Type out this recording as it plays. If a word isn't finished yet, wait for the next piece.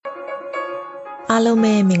အားလုံး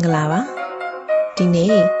ပဲမင်္ဂလာပါဒီ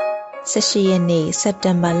နေ့18ရက်နေ့စက်တ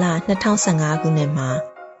င်ဘာလ2015ခုနှစ်မှာ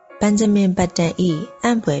ဘန်ဂျမင်ဘတ်တန်၏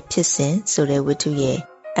အံ့ဖွယ်ဖြစ်စဉ်ဆိုတဲ့ဝတ္ထုရဲ့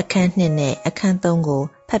အခန်း2နဲ့အခန်း3ကို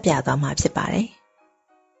ဖတ်ပြသွားမှာဖြစ်ပါတယ်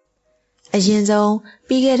အရင်ဆုံး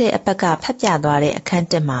ပြီးခဲ့တဲ့အပတ်ကဖတ်ပြသွားတဲ့အခန်း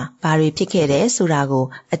1မှာဘာတွေဖြစ်ခဲ့တယ်ဆိုတာကို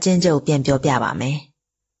အကျဉ်းချုပ်ပြန်ပြောပြပါမယ်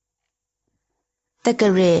တက္က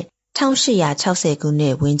ရာ1860ခုနှ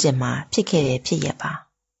စ်ဝန်းကျင်မှာဖြစ်ခဲ့တဲ့ဖြစ်ရပ်ပါ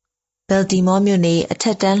ဘယ်တီမောမြို့နယ်အထ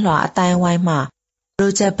က်တန်းလွှာအတိုင်းဝိုင်းမှ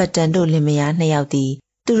ရိုဂျာဘတ်တန်တို့လင်မယား2ယောက်သည်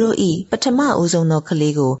သူတို့၏ပထမဦးဆုံးသောက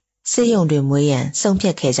လေးကိုဆေးရုံတွင်မွေးရန်ဆုံးဖြ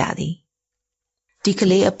တ်ခဲ့ကြသည်ဒီက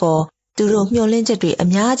လေးအပေါ်သူတို့မျှော်လင့်ချက်တွေအ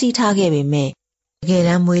များကြီးထားခဲ့ပေမဲ့တကယ်တ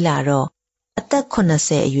မ်းမွေးလာတော့အသက်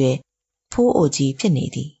80အရွယ်ဖိုးအိုကြီးဖြစ်နေ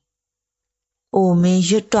သည်အိုမင်း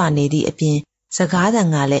ရွတ်တွနေသည့်အပြင်စကားသံ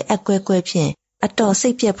ကလည်းအကွဲကွဲဖြင့်အတော်စိ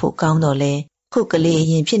တ်ပြတ်ဖို့ကောင်းတော့လဲခုကလေးအ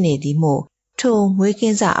ရင်ဖြစ်နေသည်မို့ထိုမွေးက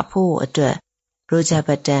င်းစအဖိုးအတွက်ရိုဂျာဘ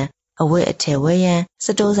တ်တန်အဝတ်အထည်ဝဲရန်စ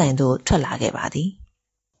တိုးဆိုင်သို့ထွက်လာခဲ့ပါသည်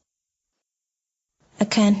အ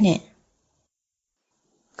ခန်း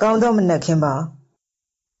2ကောင်းသောမနက်ခင်းပါ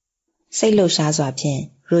စိတ်လှုပ်ရှားစွာဖြင့်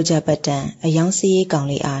ရိုဂျာဘတ်တန်အယောင်စီးရေးကောင်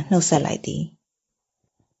လေးအားနှုတ်ဆက်လိုက်သည်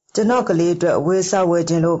ကျွန်တော်ကလေးအတွက်အဝတ်စားဝယ်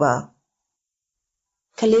ခြင်းလို့ပါ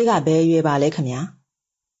ကလေးကဘယ်ရွယ်ပါလဲခမညာ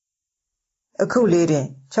အခုလေးတင်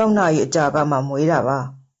6နာရီအကြာကမှမွေးတာပါ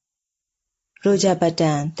ရိုဂျာဘတ်တ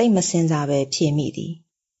န်တိတ်မစင်စားပဲဖြေမိသည်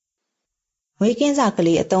မွေးကင်းစက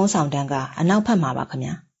လေးအသုံးဆောင်တန်းကအနောက်ဖက်မှာပါခမ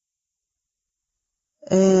ညာ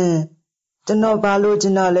ကျွန်တော်ဘာလို့ကျ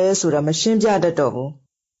င်တာလဲဆိုတာမရှင်းပြတတ်တော့ဘူး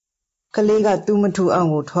ကလေးကသူ့မထူအောင်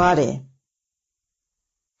ကိုထွားတယ်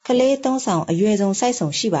ကလေးသုံးဆောင်အရွယ်ဆုံးစိုက်ဆော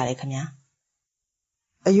င်ရှိပါတယ်ခမညာ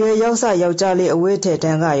အရွယ်ရောက်စယောက်ျားလေးအဝတ်ထည်တ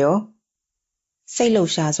န်းကရောစိတ်လှု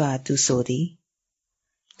ပ်ရှားစွာသူဆိုသည်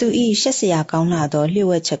သူဤရှက်စရာကောင်းလာသောလျှို့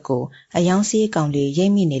ဝှက်ချက်ကိုအယောင်စီးကောင်လေးရိ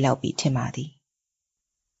ပ်မိနေလောက်ပြီးထင်ပါသည်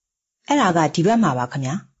အဲ့ဒါကဒီဘက်မှာပါခမ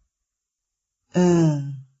ညာ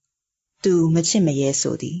သူမချစ်မရဲ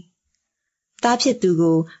ဆိုသည်တားဖြစ်သူ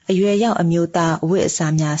ကိုအရွယ်ရောက်အမျိုးသားအဝတ်အ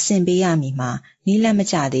စားများဆင်ပေးရမည်မှာနီးလန့်မ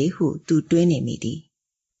ကျသေးဟုသူတွေးနေမိသည်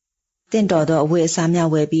တင့်တော်သောအဝတ်အစားများ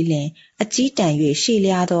ဝယ်ပြီးလျှင်အကြီးတန်း၍ရှည်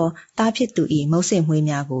လျားသောတားဖြစ်သူ၏မုတ်စစ်မွေး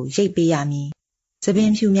များကိုရိပ်ပေးရမည်သပ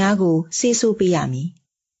င်ဖြူများကိုဆေးဆိုးပေးရမည်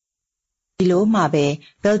ဒီလိုမှပဲ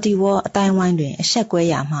ဘယ်တီဝေါ်အတိုင်းဝိုင်းတွင်အဆက်ကွဲ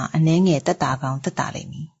ရမှအနှဲငယ်တက်တာကောင်းတက်တာလိမ့်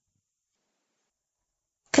မည်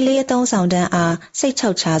ကလေးအသုံးဆောင်တန်းအားစိတ်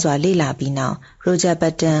ချောက်ချားစွာလေ့လာပြီးနောက်ရိုဂျာဘ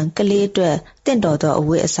တ်တန်ကလေးအတွက်တင့်တော်သောအဝ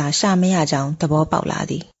တ်အစားရှာမရကြောင်းသဘောပေါက်လာ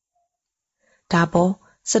သည်ဒါပေါ်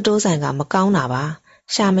စတိုးဆိုင်ကမကောင်းတာပါ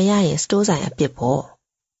ရှာမရရင်စတိုးဆိုင်အပြစ်ပေါ့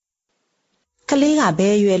ကလေးကဘ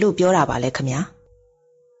ယ်ရွယ်လို့ပြောတာပါလဲခမညာ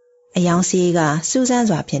အယောင်စီးကစူးစမ်း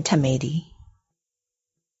စွာဖြင့်ထပ်မေးသည်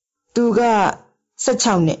သူက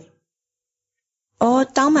16နှစ်အော်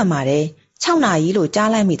တောင်းမှန်ပါတယ်6နာရီလို့ကြား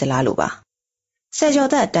လိုက်မိသလားလို့ပါဆယ်ကျော်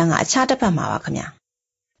သက်အတန်းကအခြားတစ်ဖက်မှာပါခမညာ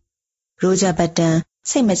ရိုဂျာဘတ်တန်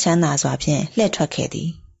စိတ်မချမ်းသာစွာဖြင့်လှည့်ထွက်ခဲ့သည်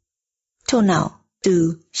ထို့နောက်သူ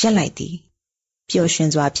ရက်လိုက်သည်ပျော်ရွှင်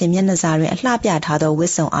စွာဖြင့်မျက်နှာစာတွင်အလှပြထားသောဝ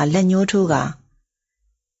တ်စုံအားလက်ညှိုးထိုးကာ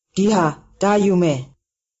ဒီဟာဒါယူမယ်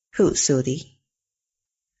ဟုဆိုသည်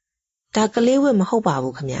ဒါကလေးဝတ်မဟုတ်ပါ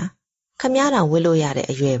ဘူးခမညာခမတောင်ဝတ်လို့ရတဲ့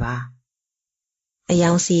အရွယ်ပါအ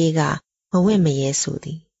ယောင်စီးကမဝတ်မရဲဆိုသ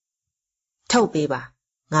ည်ထုတ်ပေးပါ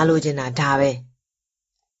ငါလိုချင်တာဒါပဲ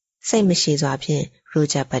စိတ်မရှိစွာဖြင့်ရို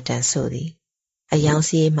ဂျာဘတ်တန်ဆိုသည်အယောင်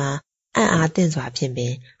စီးမှာအံ့အားသင့်စွာဖြင့်ပ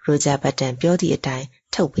င်ရိုဂျာဘတ်တန်ပြောသည့်အတိုင်း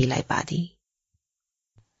ထုတ်ပေးလိုက်ပါသည်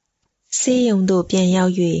ဆေးရုံသို့ပြန်ရော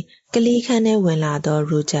က်၍ကလေးခန်းထဲဝင်လာသော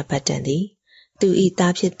ရိုဂျာဘတ်တန်သည်သူ၏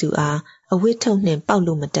သားဖြစ်သူအားအဝတ်ထုတ်နှင့်ပေါက်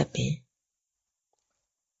လို့မတတ်ပင်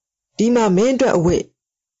ဒီမှာမင်းအတွက်အဝတ်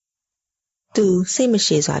သူစိတ်မ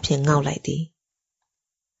ရှိစွာဖြင့်ငေါက်လိုက်သည်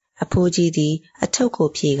အဖိုးကြီးသည်အထုပ်ကို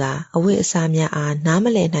ဖြေကာအဝတ်အစားများအားနားမ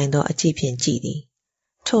လည်နိုင်သောအကြည့်ဖြင့်ကြည့်သည်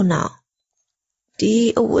ထို့နောက်ဒီ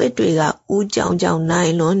အဝတ်တွေကဦးကြောင်ကြောင်နို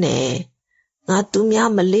င်လွန်းနေငါသူများ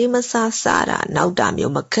မလေးမစားစားတာနောက်တာ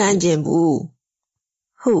မျိုးမခံကျင်ဘူး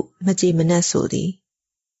ဟုမကြည်မနှက်ဆိုသည်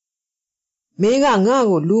မင်းကငါ့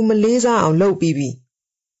ကိုလူမလေးစားအောင်လုပ်ပြီးပြီ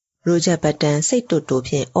ရိုဂျာဘတ်တန်စိတ်တူတူ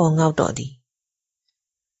ဖြင့်အော်ငေါက်တော်သည်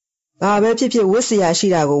ဘာပဲဖြစ်ဖြစ်ဝတ်စရာရှိ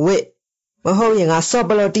တာကိုဝတ်မဟုတ်ရင်ငါစော့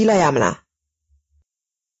ပလော်တီးလိုက်ရမလား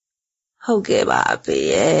ဟုတ်ကဲ့ပါအဖေ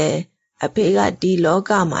ရဲ့အဖေကဒီလော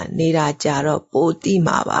ကမှာနေတာကြတော့ပိုသိ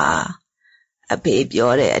မှာပါအဖေ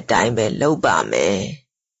ပြောတဲ့အတိုင်းပဲလုပ်ပါမယ်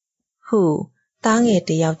ဟုသားငယ်တ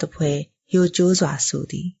ယောက်တစ်ဖွဲယိုကျိုးစွာဆို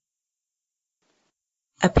သည်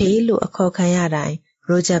အဖေလို့အခေါ်ခံရတိုင်း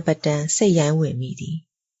ရိုဂျာဘတ်တန်စိတ်ရိုင်းဝင်မိသည်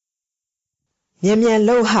မြန်မြန်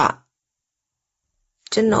လှုပ်ဟ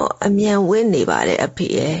ကျွန်တော်အမြန်ဝင်းနေပါတယ်အဖေ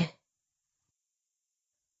ရဲ့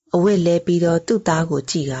အဝတ်လဲပြီးတော့သူ့သားကို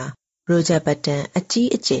ကြည့်ကရိုဂျာဘတ်တန်အကြီး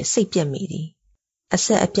အကျယ်စိတ်ပြက်မိသည်အဆ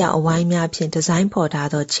က်အပြောက်အဝိုင်းများဖြင့်ဒီဇိုင်းဖော်ထား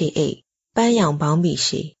သောခြေအိတ်ပန်းရောင်ပေါင်းပြီး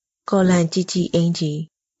ရှည်ကော်လန်ကြီးကြီးအင်ကြီး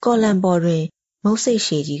ကော်လန်ပေါ်တွင်မုတ်စိတ်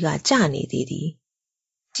ရှည်ကြီးကကျနေသည်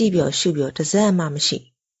ကြည့်ပြောရှုပြောတစ်စက်မှမရှိ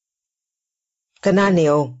ခဏနေ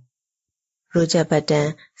အောင်ရိုဂျာဘတ်တန်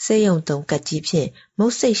စေယုံတုံကတ်ကြီးဖြင့်မု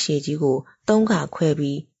တ်စိတ်ရှည်ကြီးကိုသုံးခါခွဲ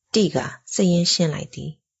ပြီးတိကစရင်ရှင်းလိုက်သ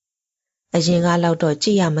ည်အရင်ကလောက်တော့ကြ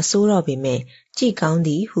ည့်ရမစိုးတော့ပေမဲ့ကြည့်ကောင်းသ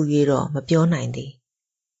ည်ဟူ၍တော့မပြောနိုင်သည်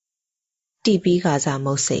တိပြီးခါစား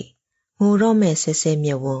မုတ်စိတ်ငိုတော့မဲ့ဆဲဆဲ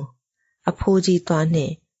မြဝန်းအဖိုးကြီးသွားနှ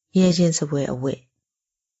င့်ရဲချင်းစပွဲအဝတ်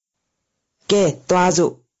ကဲသွား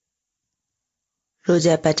စို့ရို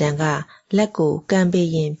ဂျာဘတ်တန်ကလက်ကိုကမ်းပေး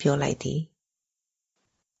ရင်းပြောလိုက်သည်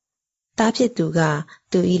တားဖြစ်သူက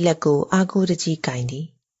သူ၏လက်ကိုအားကိုးတကြီးကင်သည်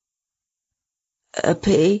အ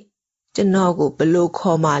ဖေကျွန်တော်ကိုဘလို့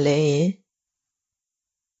ခေါ်မှလဲယင်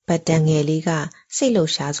ဘတ်တန်ငယ်လေးကစိတ်လှု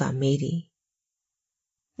ပ်ရှားစွာမေးသည်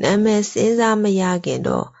နာမည်စဉ်းစားမရခင်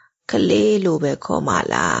တော့ကလေးလိုပဲခေါ်မှ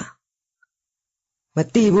လားမ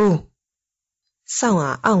သိဘူးစောင့်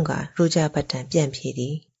အားအောင့်ကရိုဂျာဘတ်တန်ပြန်ဖြေသ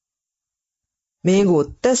ည်မင်းကို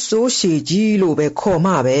တက်ဆိုးရှည်ကြီးလိုပဲခေါ်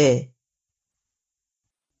မှပဲ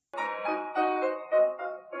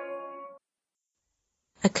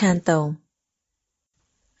အခန်း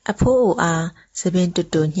3အဖိုးအိုအားသပင်တူ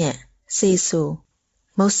တူညှက်စေးဆူ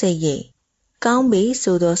မုတ်စိတ်ရိတ်ကောင်းပြီ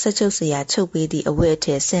ဆိုသောဆက်ချုပ်စရာချုပ်ပေးသည့်အဝတ်အထ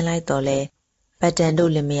ည်ဆင်လိုက်တော်လဲဘတ်တန်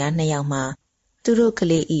တို့လင်မယားနှစ်ယောက်မှသူတို့က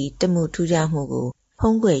လေးဤတမှုထူးခြားမှုကို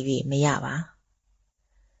ဖုံးကွယ်၍မရပါ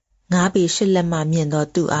9ပေ8လက်မှမြင့်သော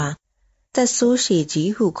သူအားသက်ဆိုးရှည်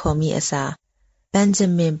ကြီးဟုခေါ်မိအစားဘန်ဂျ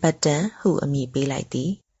မင်ဘတ်တန်ဟုအမည်ပေးလိုက်သ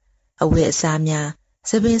ည်အဝတ်အစားများ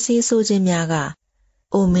သပင်စေးဆိုးခြင်းများက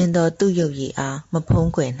အိုမင်းသောသူ့ရုပ်ရည်အားမ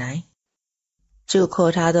ဖုံးကွယ်နိုင်ကြို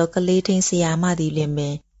ခေါ်ထားသောကလေးထင်းဆရာမသည်လင်ပ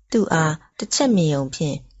င်သူ့အားတစ်ချက်မြင်ုံဖြ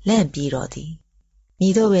င့်လန့်ပြေးတော်သည်မ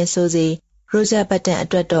ည်သို့ပင်ဆိုစေရိုဂျာဘတ်တန်အ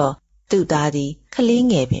တွက်တော့သူ့သားသည်ကလေး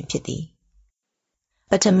ငယ်ပင်ဖြစ်သည်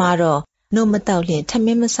ပထမတော့နို့မတောက်လျင်ထမ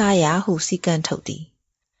င်းမစားရဟုစည်းကမ်းထုတ်သည်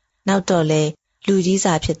နောက်တော့လဲလူကြီး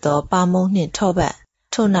စာဖြစ်သောပါမုံနှင့်ထောပတ်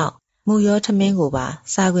ထို့နောက်မူရောထမင်းကိုပါ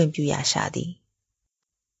စားခွင့်ပြုရရှာသည်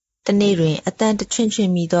တနေ့တွင်အတန်တချွင်ချွင်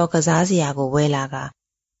မိသောကစားစရာကိုဝဲလာက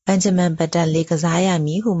ဘန်ဂျမန်ဘတ်တန်လေးကစားရမ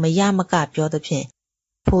ည်ဟုမရမကပြောသဖြင့်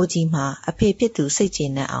ဖိုးကြီးမှအဖေဖြစ်သူစိတ်ကျေ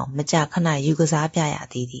နပ်အောင်မကြာခဏယူကစားပြရ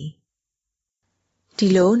သည်ဒီ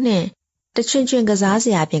လိုနှင့်တချွင်ချွင်ကစားစ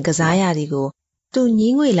ရာဖြင့်ကစားရသည်ကိုသူည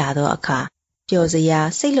င်းငွေလာသောအခါပျော်စရာ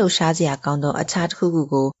စိတ်လှုပ်ရှားစရာကောင်းသောအခြားတစ်ခုခု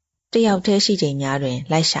ကိုတယောက်တည်းရှိချိန်များတွင်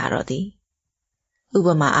လိုက်ရှာတော့သည်ဥပ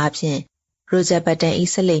မာအားဖြင့်ရိုဂျာဘတ်တန်၏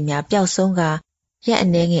ဆက်လိပ်များပျောက်ဆုံးကရက်အ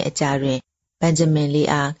နည်းငယ်အကြာတွင်ဘန်ဂျမင်လေး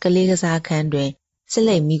အားကလေးကစားခန်းတွင်ဆက်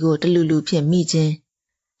လိပ်မိကိုတလူလူဖြင့်မိခြင်း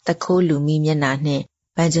တခိုးလူမိမျက်နှာနှင့်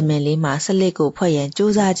ဘန်ဂျမင်လေးမှဆက်လိပ်ကိုဖွဲ့ရန်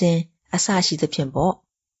ကြိုးစားခြင်းအစရှိသဖြင့်ပေါ့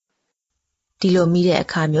ဒီလိုမိတဲ့အ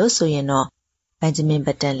ခါမျိုးဆိုရင်တော့ဘန်ဂျမင်ဘ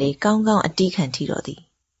တ်တန်လေးကောင်းကောင်းအတီးခံထီတော်သည်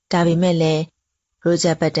ဒါပေမဲ့လည်းရို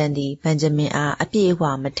ဂျာဘတ်တန်သည်ဘန်ဂျမင်အားအပြည့်အဝ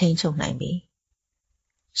မထိန်ချုပ်နိုင်ပေ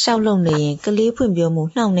ရှောက်လုံနေရင်ကလေးဖွံ့ဖြိုးမှု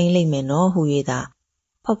နှောင့်နှေးလိမ့်မယ်နော်ဟူ၍သာ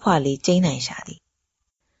ဖွားဖွားလေးကျင်းနိုင်ရှာသည်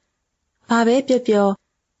ဘာပဲပြောပြော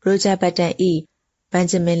ရိုဂျာဘတ်တန်ဤဘန်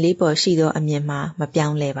ဂျမင်လေးပေါ်ရှိသောအမြင်မှာမပြော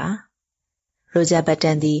င်းလဲပါရိုဂျာဘတ်တ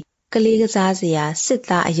န်သည်ကလေးကစားစရာစစ်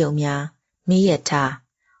သားအယုံများမီးရထား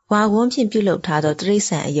ဝါဝန်းဖြင့်ပြုလုပ်ထားသောတိရစ္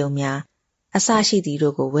ဆာန်အယုံများအစရှိသည်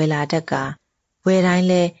တို့ကိုဝယ်လာတတ်ကဝယ်တိုင်း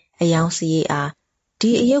လဲအယောင်စရိတ်အားဒီ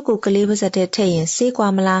အယုတ်ကိုကလေးပါးစက်ထဲထည့်ရင်ဆေးကွာ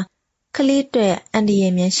မလားကလေးတွေ့အန်ဒီရ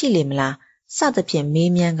ယ်မြန်ရှိလေမလားစသဖြင့်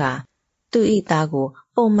မေးမြန်းကသူဤသားကို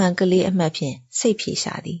ပုံမှန်ကလေးအမှတ်ဖြင့်စိတ်ဖြေ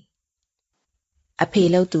ရှာသည်အဖေ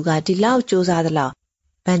လို့သူကဒီလောက်စူးစမ်းသလောက်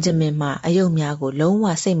ဘန်ဂျမင်မှအယုတ်များကိုလုံးဝ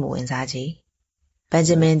စိတ်မဝင်စားချေဘန်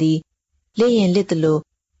ဂျမင်သည်လက်ရင်လက်တလို့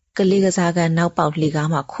ကလေးကစားကန်နောက်ပေါက်လှေကား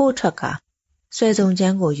မှခိုးထွက်ကဆွဲစုံချ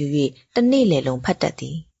မ်းကိုယူ၍တနေ့လေလုံးဖတ်တတ်သ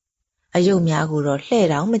ည်အယုတ်များကိုတော့လှဲ့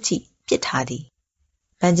တောင်မကြည့်ပစ်ထားသည်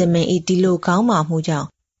ဘန်ဂျမင်ဤဒီလိုကောင်းမှမှုကြောင့်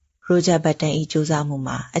ရိုဂျာဘတ်တန်ဤစူးစမ်းမှု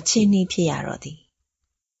မှာအချင်းနှီးဖြစ်ရတော့သည်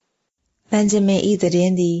ဘန်ဂျမင်ဤသတ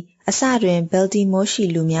င်းသည်အစတွင်ဘယ်တီမိုးရှိ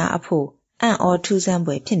လူများအဖို့အံ့ဩထူးဆန်း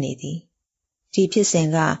ဖွယ်ဖြစ်နေသည်ဒီဖြစ်စဉ်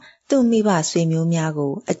ကသူ့မိဘဆွေမျိုးများ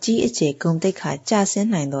ကိုအကြီးအကျယ်ဂုဏ်သိက္ခာကျဆင်း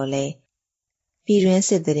နိုင်တော်လဲပြည်တွင်းစ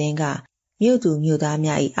စ်သတင်းကမြို့သူမြို့သား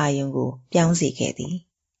များ၏အာရုံကိုပြောင်းစေခဲ့သည်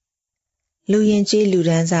လူရင်ကျေးလူ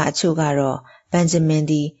ဒန်းစားအချို့ကတော့ဘန်ဂျမင်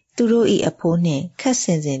သည်သူတို့၏အဖိုးနှင့်ခက်ဆ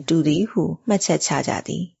င်ဆင်တူသည်ဟုမှတ်ချက်ချကြသ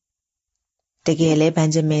ည်တကယ်လဲဘန်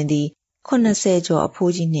ဂျမင်သည်80ကျော်အ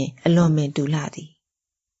ဖိုးကြီးနှင့်အလွန်ပင်တူလှသည်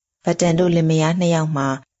ဘတ်တန်တို့လင်မယားနှစ်ယောက်မှ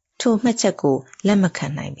ထိုမှတ်ချက်ကိုလက်မခံ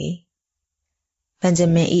နိုင်ပေဘန်ဂျ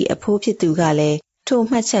မင်၏အဖိုးဖြစ်သူကလည်းထို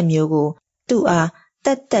မှတ်ချက်မျိုးကိုသူ့အား တ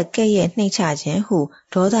က်တက်ကဲ့ရဲ့နှိမ့်ချခြင်းဟု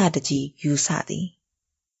ဒေါသတကြီးယူဆသည်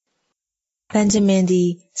ဘန်ဂျမင်သည်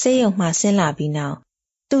ဆေးရုံမှဆင်းလာပြီးနောက်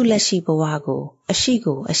သူ့လက်ရှိဘဝကိုအရှိ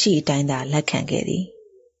အတိုင်းသာလက်ခံခဲ့သည်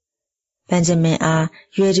ဘန်ဂျမင်အား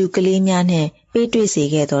ရွယ်သူကလေးများနှင့်ပေးတွေ့စေ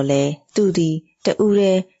ခဲ့တော်လဲသူသည်တဦးတ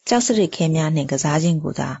ည်းကြောက်စရစ်ခဲများနှင့်ကစားခြင်း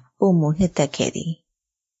ကိုသာပိုမိုနှစ်သက်ခဲ့သည်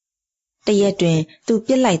တရက်တွင်သူ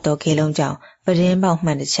ပြစ်လိုက်သောခေလုံးကြောင့်ပဒင်းပေါက်မှ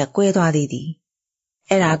န်တစ်ချက်ကွဲသွားသည်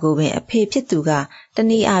အဲ့ဒါကိုပင်အဖေဖြစ်သူကတ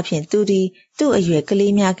နည်းအားဖြင့်သူသည်သူ့အရွယ်က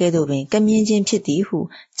လေးများကဲ့သို့ပင်ကမြင်ချင်းဖြစ်သည်ဟု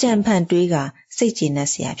ကြံဖန်တွေးကစိတ်ကျေနပ်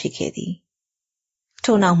စရာဖြစ်ခဲ့သည်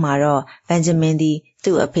ထို့နောက်မှာတော့ဘန်ဂျမင်သည်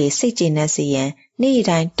သူ့အဖေစိတ်ကျေနပ်စေရန်နေ့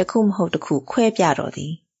တိုင်းတစ်ခုမဟုတ်တစ်ခုခွဲပြတော်သ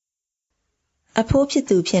ည်အဖိုးဖြစ်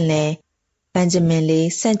သူဖြင့်လည်းဘန်ဂျမင်လေး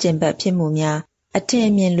စန့်ကျင်ဘက်ဖြစ်မှုများအထင်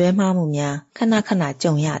အမြင်လွဲမှားမှုများခဏ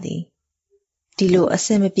ကြုံရသည်ဒီလိုအဆ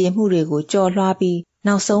င်မပြေမှုတွေကိုကြော်လွှားပြီး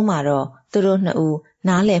နောက်ဆုံးမှာတော့သူတို့နှစ်ဦး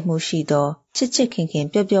နားလည်မှုရှိသောချစ်ခင်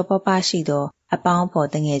ပျော်ပါးရှိသောအပေါင်းအဖော်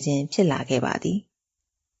တငယ်ချင်းဖြစ်လာခဲ့ပါသည်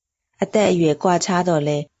အသက်အရွယ်ကွာခြားတော့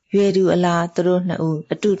လဲရွယ်သူအလားသူတို့နှစ်ဦး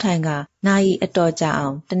အတူထိုင်ကနာရီအတော်ကြာအော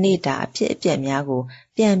င်တနေ့တာအဖြစ်အပျက်များကို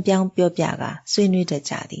ပြန်ပြောင်းပြောပြကဆွေးနွေးတတ်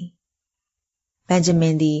ကြသည်ဘန်ဂျမ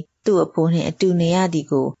င်သည်သူ့အဖိုးနှင့်အတူနေရသည်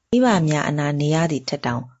ကိုမိဘများအနာနေရသည်ထက်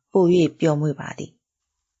တောင်ပို၍ပျော်မွေ့ပါသည်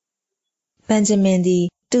ဘန်ဂျမင်သည်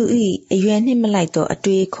သူ၏အရွယ်နှင့်မလိုက်သောအ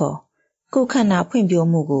တွေးခေါ်ကိုယ်ခန္ဓာဖွံ့ဖြိုး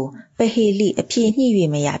မှုကိုပဟေလိအပြည့်ညှိ၍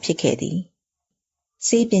မရဖြစ်ခဲ့သည်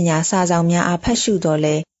စေပညာစာဆောင်များအားဖတ်ရှုတော်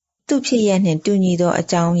လဲသူ့ဖြစ်ရနှင့်တူညီသောအ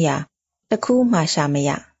ကြောင်းအရာတစ်ခုမှရှာမရ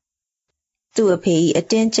သူ့အဖေ၏အ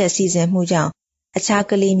တင်းကျပ်စီစဉ်မှုကြောင့်အခြား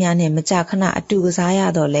ကလေးများနှင့်မကြာခဏအတူကစားရ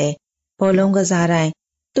တော့လဲဘောလုံးကစားတိုင်း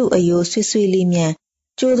သူ့အယိုးဆွေးလေးမြန်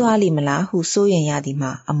ကျိုးသွားလိမ့်မလားဟုစိုးရိမ်ရသည်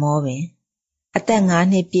မှာအမောပင်အသက်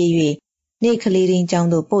9နှစ်ပြည့်၍နေ့ကလေးရင်းကျောင်း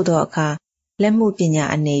သို့ပို့သောအခါလက်မှုပညာ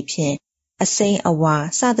အနေဖြင့်အစိမ်းအဝါ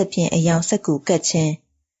စသဖြင့်အယောင်စက္ကူကတ်ခြင်း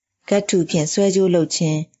ဂတ်ထုဖြင့်ဆွဲကြိုးလုပ်ခြ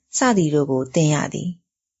င်းစသည်တို့ကိုသင်ရသည်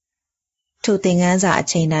ထိုသင်ခန်းစာအ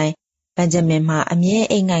ချိန်တိုင်းဘန်ဂျမင်မှအမြဲ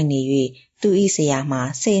အိမ်ငိုက်နေ၍သူ၏ဆရာမှ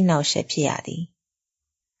စိတ်အနှောက်အယှက်ဖြစ်ရသည်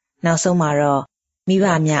နောက်ဆုံးမှာတော့မိဘ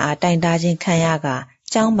များအားတိုင်တာခြင်းခံရက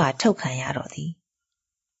ကျောင်းပါထုတ်ခံရတော့သည်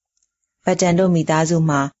ဗတန်တို့မိသားစု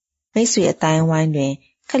မှမိတ်ဆွေအတိုင်းဝိုင်းတွင်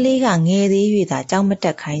ကလေးကငယ်သေး၍သာကျောင်းမတ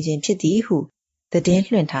က်ခိုင်းခြင်းဖြစ်သည်ဟုသတင်း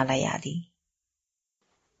လွှင့်ထားလိုက်ရသည်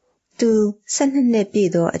သူ12နှစ်ပြည့်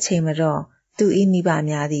သောအချိန်မှာတော့သူ၏မိဘ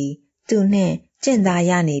များသည်သူနှင့်ကျင့်သား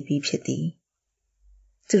ရနေပြီဖြစ်သည်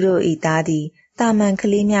သူတို့၏သားသည်တာမန်က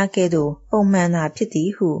လေးများကဲ့သို့ပုံမှန်သာဖြစ်သည်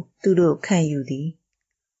ဟုသူတို့ခံယူသည်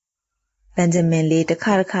ဘန်ဂျမင်လေးတစ်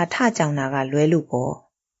ခါထကြောင်တာကလွဲလို့ပေါ့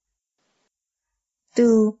သူ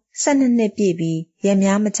12နှစ်ပြည့်ပြီးရက်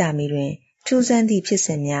များမကြာမီတွင်ထူးဆန်းသည့်ဖြစ်စ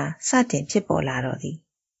ဉ်များစတင်ဖြစ်ပေါ်လာတော့သည်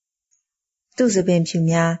သူ့စပင်ဖြူ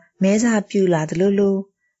များမဲစားပြူလာသလိုလို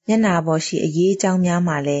မျက်နှာပေါ်ရှိအရေးအကြောင်းများ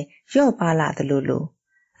မှလည်းလျော့ပါလာသလိုလို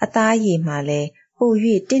အသားရည်မှလည်းပို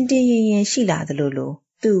၍တင်းရင်ရှိလာသလိုလို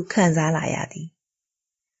သူခံစားလာရသည်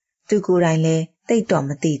သူကိုယ်တိုင်လည်းသိတော့မ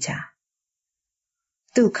သိကြ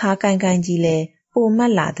သူခါကိုင်းကြီးလည်းပိုမ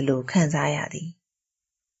တ်လာသလိုခံစားရသည်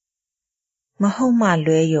မဟုတ်မှ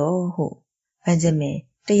လွဲရောဟုဘန်ဂျမင်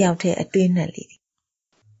တယောက်တည်းအတွေးနှက်လေသည်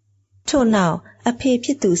ထို့နောက်အဖေဖြ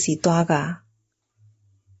စ်သူစီသွားက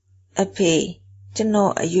အဖေကျွန်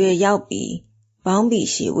တော်အရွယ်ရောက်ပြီးဘောင်းဘီ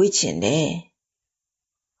ရှိဝစ်ချင်တယ်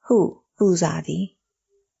ဟုပူဇာသည်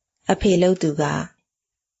အဖေလို့သူက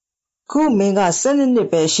ခုမင်းက12နှစ်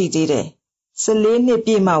ပဲရှိသေးတယ်14နှစ်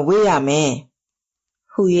ပြည့်မှဝေးရမယ်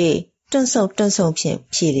ဟု၍တွန့်ဆုံဖြင့်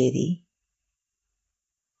ဖြေလေသည်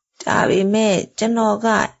ဒါပေမဲ့ကျွန်တော်က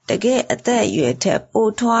တကယ်အသက်အရွယ်ထက်ပို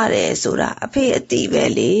ထွားတယ်ဆိုတာအဖေအသိပဲ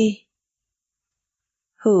လေ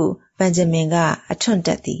ဟုဘန်ဂျမင်ကအထွန့်တ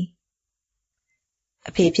က်သည်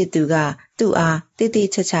အဖေဖြစ်သူကသူ့အားတေးသေး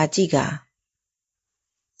ချာချာကြည့်က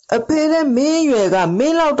အဖေနဲ့မင်းရွယ်ကမ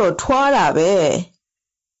င်းလောက်တော့ထွားတာပဲ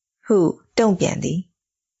ဟုတုံ့ပြန်သည်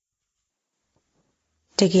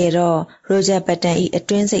တကယ်တော့ရိုဂျာပတန်၏အ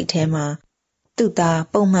တွင်းစိတ်ထဲမှာသူ့သား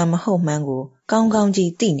ပုံမှန်မဟုတ်မှန်းကိုကောင်းကောင်း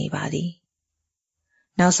ကြီးသိနေပါသည်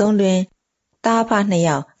နောက်ဆုံးတွင်သားဖနှစ်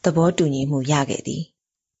ယောက်သဘောတူညီမှုရခဲ့သည်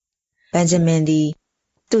ဘန်ဂျမင်သည်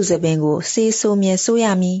သူ့စပင်ကိုဆေးဆိုးမြဲဆိုးရ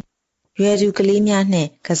မည်ရွယ်သူကလေးများနှင့်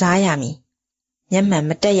ကစားရမည်မျက်မှန်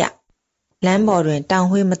မတက်ရလမ်းပေါ်တွင်တောင်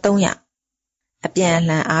ဝှေးမသုံးရအပြန်အ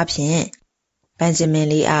လှန်အားဖြင့်ဘန်ဂျမင်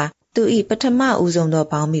လေးအားသူ၏ပထမဦးဆုံးသော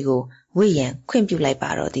ဘောင်းမီကိုဝေ့ရန်ခွင့်ပြုလိုက်ပါ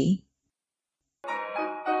တော့သည်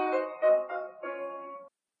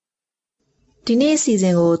ဒီနေ့အစီအစ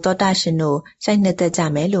ဉ်ကိုသောတာရှင်တို့စိုက်နှစ်သက်ကြ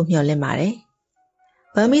မယ်လို့မျှော်လင့်ပါတယ်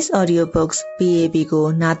။ Burmese Audiobooks BAB ကို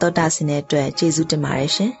နားတော်တာဆင်တဲ့အတွက်ကျေးဇူးတင်ပါတ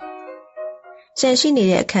ယ်ရှင်။ ကျန်ရှိနေ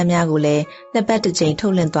တဲ့အခန်းများကိုလည်းနှစ်ပတ်တစ်ကြိမ်ထု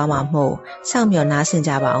တ်လွှင့်သွားမှာမို့စောင့်မျှော်နားဆင်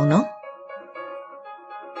ကြပါအောင်နော်။